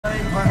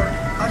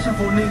watching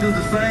for niggas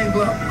the same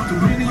Glock. Too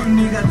many of you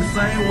niggas got the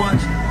same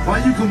watch. Why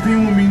you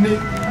competing with me,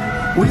 nigga?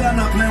 We are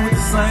not playing with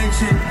the same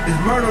shit. It's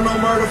murder, no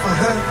murder for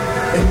her.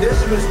 And this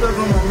shit been stuck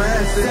on my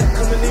mindset.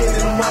 Coming in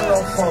the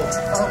microphone.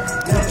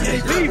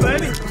 JP,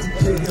 baby.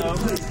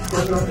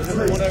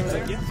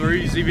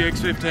 3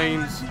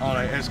 ZVX15s on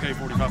a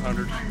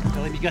SK4500.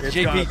 Tell him you got the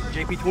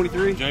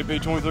JP23?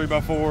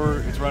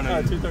 JP23x4. It's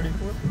running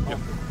 234. Yep.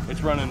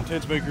 It's running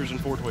 10 speakers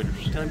and 4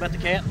 tweeters. Tell him about the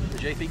cap, the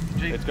JP.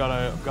 It's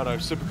got a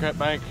super cap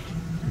bank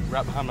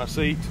right behind my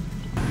seat.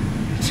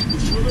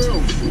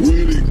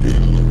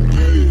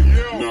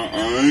 Now I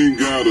ain't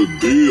got a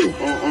deal,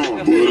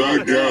 but I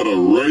got a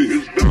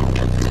race.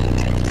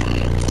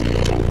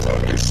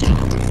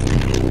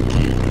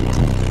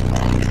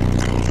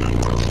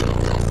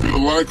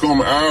 Feel like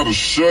I'm out of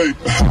shape.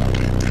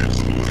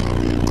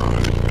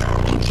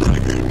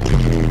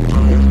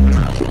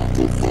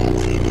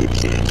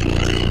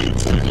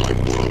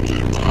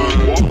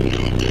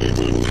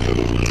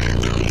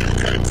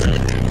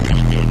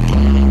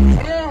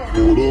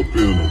 Pulled up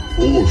in a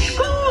Porsche,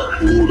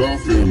 pulled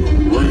off in a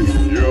race.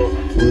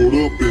 Pulled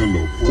up in a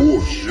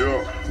Porsche,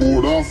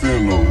 pulled off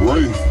in a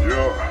race.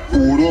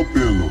 Pulled up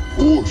in a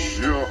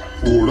Porsche,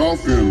 pulled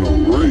off in a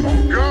race.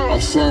 I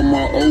saw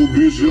my old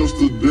bitch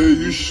yesterday,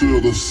 you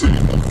should have seen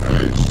her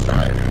face.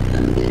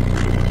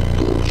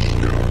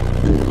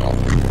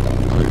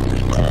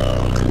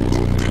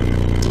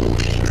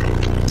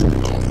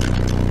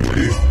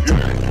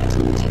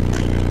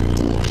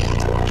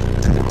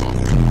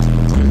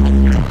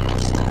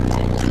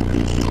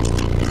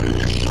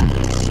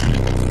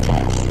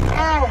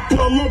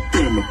 Pull up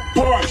in the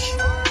Porsche,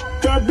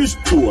 that bitch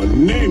to a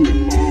name it.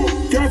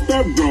 Got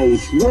that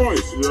Rolls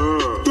Royce,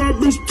 that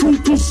bitch to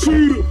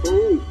Capacitor.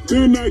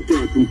 Then I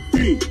got them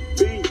feet,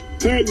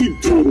 had me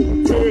total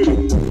petty.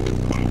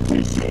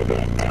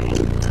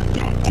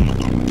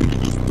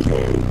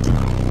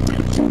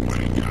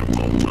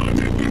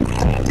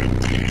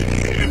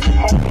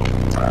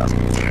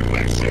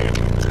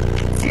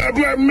 Flat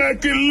Black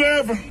Mac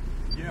 11.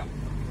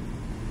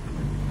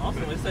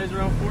 Awesome. It stays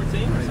around 14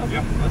 or something.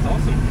 Yep. That's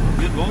awesome.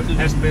 Good voltage.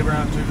 Has to be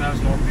around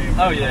 2,000 RPM.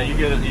 Oh yeah, you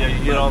get it. Yeah,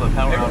 you get all the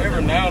power out.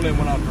 Every now and then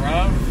when I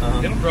drive,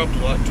 it'll drop to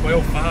like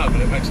 12.5,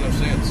 and it makes no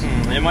sense.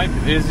 It might.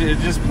 Is it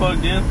just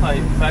plugged in,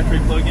 like factory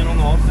plug in on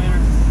the alternator?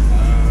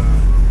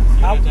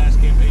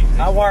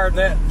 I wired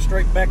that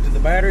straight back to the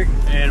battery,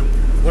 and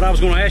what I was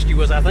going to ask you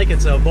was, I think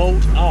it's a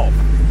volt off.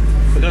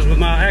 Because with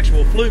my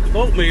actual Fluke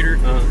voltmeter,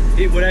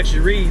 it would actually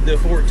read the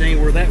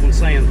 14 where that one's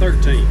saying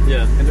 13.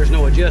 Yeah. And there's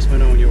no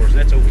adjustment on yours.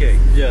 That's okay.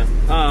 Yeah.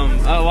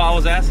 Well, I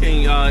was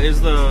asking,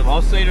 is the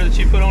alternator that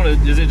you put on,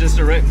 is it just a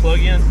direct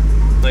plug-in?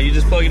 Like you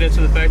just plug it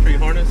into the factory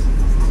harness?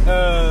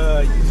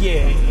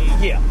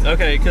 Yeah.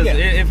 Okay, because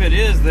if it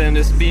is, then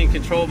it's being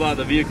controlled by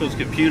the vehicle's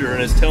computer,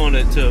 and it's telling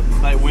it to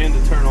like when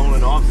to turn on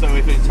and off. So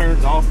if it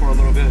turns off for a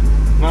little bit,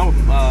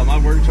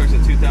 my work truck's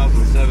a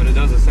 2007. It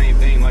does the same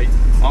thing. Like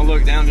I'll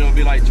look down, it'll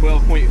be like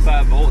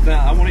 12.5 volts.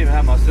 Now I won't even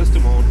have my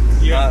system on.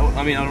 Yeah.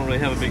 I mean, I don't really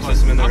have a big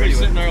system in there. I'll be anyway.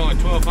 sitting there like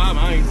 12.5.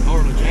 I ain't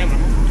hardly jamming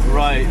them.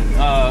 Right,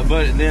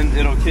 but then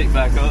it'll kick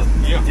back up.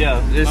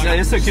 Yeah,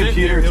 it's a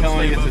computer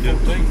telling it to do.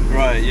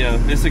 Right, yeah,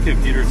 it's a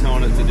computer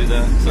telling it to do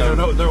that. So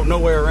there's no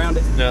way around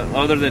it. Yeah,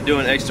 other than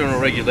doing external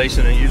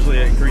regulation, and usually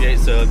it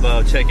creates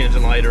a check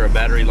engine light or a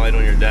battery light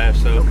on your dash.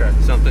 So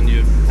something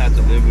you have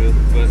to live with.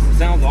 But it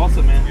sounds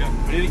awesome, man. Yeah.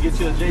 We need to get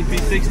you a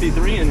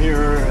JP63 in here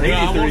or 83.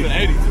 Yeah, I want an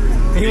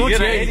 83. He wants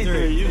an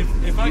 83.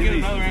 If I get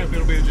another amp,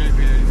 it'll be a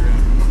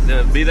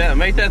JP83. Be that,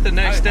 make that the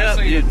next step.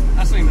 I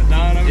seen the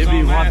dynos it'd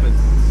be on that. whopping.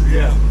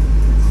 Yeah.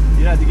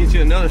 You have to get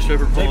you another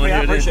stripper pole in here.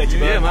 I appreciate you,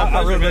 man. Yeah, my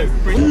pleasure, man.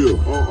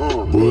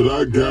 But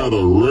I got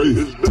a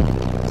race.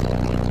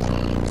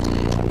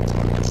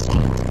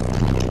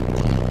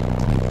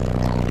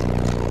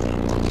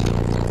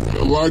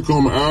 Feel like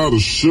I'm out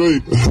of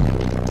shape.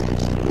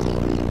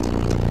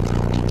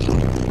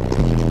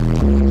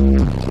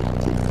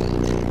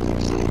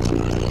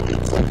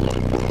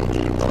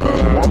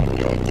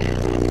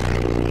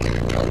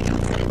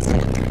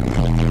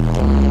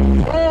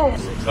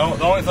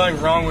 The only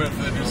thing wrong with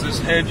it is this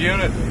head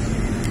unit.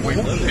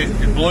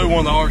 It blew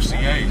one of the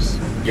RCAs.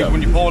 Yeah.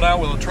 When you pull it out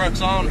with the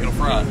trucks on, it'll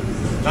fry.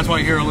 That's why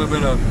you hear a little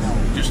bit of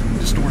just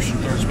distortion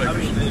through the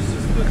speakers.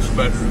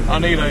 But I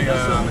need a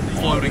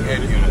floating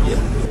head unit.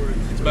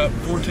 It's about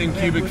 14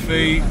 cubic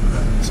feet.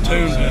 It's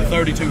tuned to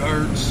 32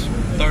 hertz,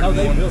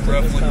 31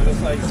 roughly.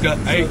 It's got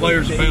 8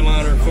 layers of bed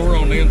liner, 4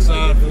 on the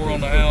inside, 4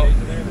 on the out.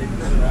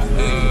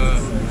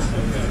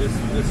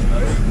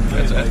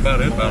 That's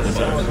about it.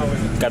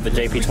 Got the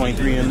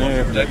JP23 in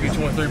there.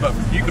 JP23, but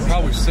you could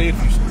probably see it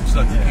if you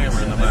stuck your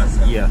camera in the back.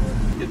 Yeah.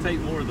 You could take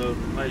more though.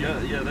 Like, yeah,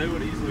 they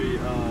would easily.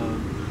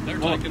 They're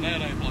taking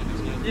that amp like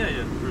this now.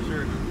 Yeah, for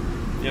sure.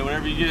 Yeah,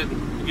 whenever you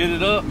get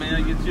it up,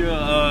 man, get you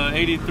a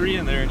 83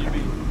 in there, and you'd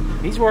be.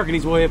 He's working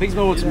his way up. He's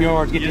mowing some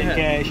yards, getting that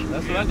cash.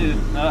 That's what I did.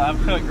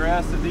 I've cut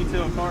grass to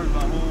detail cars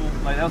my whole.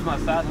 Like that was my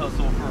side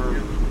hustle for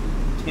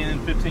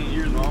 10, 15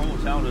 years. My whole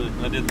childhood,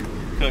 I did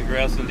cut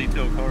grass and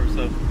detail cars.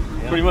 So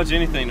pretty much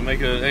anything to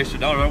make an extra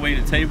dollar. I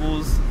waited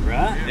tables,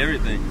 right?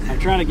 Everything. I'm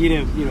trying to get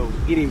him, you know,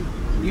 get him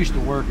used to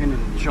working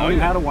and show him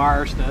how to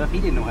wire stuff. He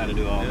didn't know how to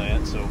do all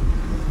that, so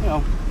you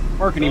know,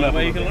 working him up.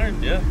 Way you can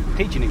learn,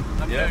 teaching him.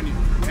 I'm telling you,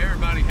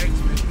 everybody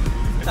hates me.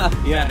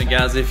 Yeah,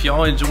 guys, if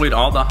y'all enjoyed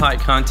all the hot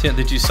content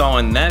that you saw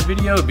in that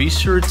video, be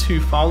sure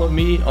to follow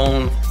me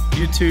on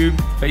YouTube,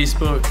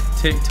 Facebook,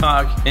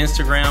 TikTok,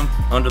 Instagram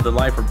under the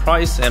Lifer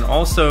Price, and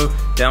also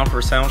Down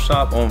for Sound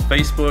Shop on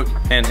Facebook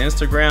and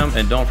Instagram,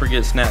 and don't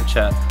forget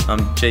Snapchat. I'm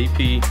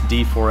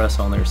JPD4S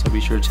on there, so be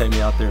sure to check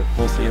me out there.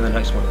 We'll see you in the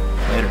next one.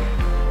 Later.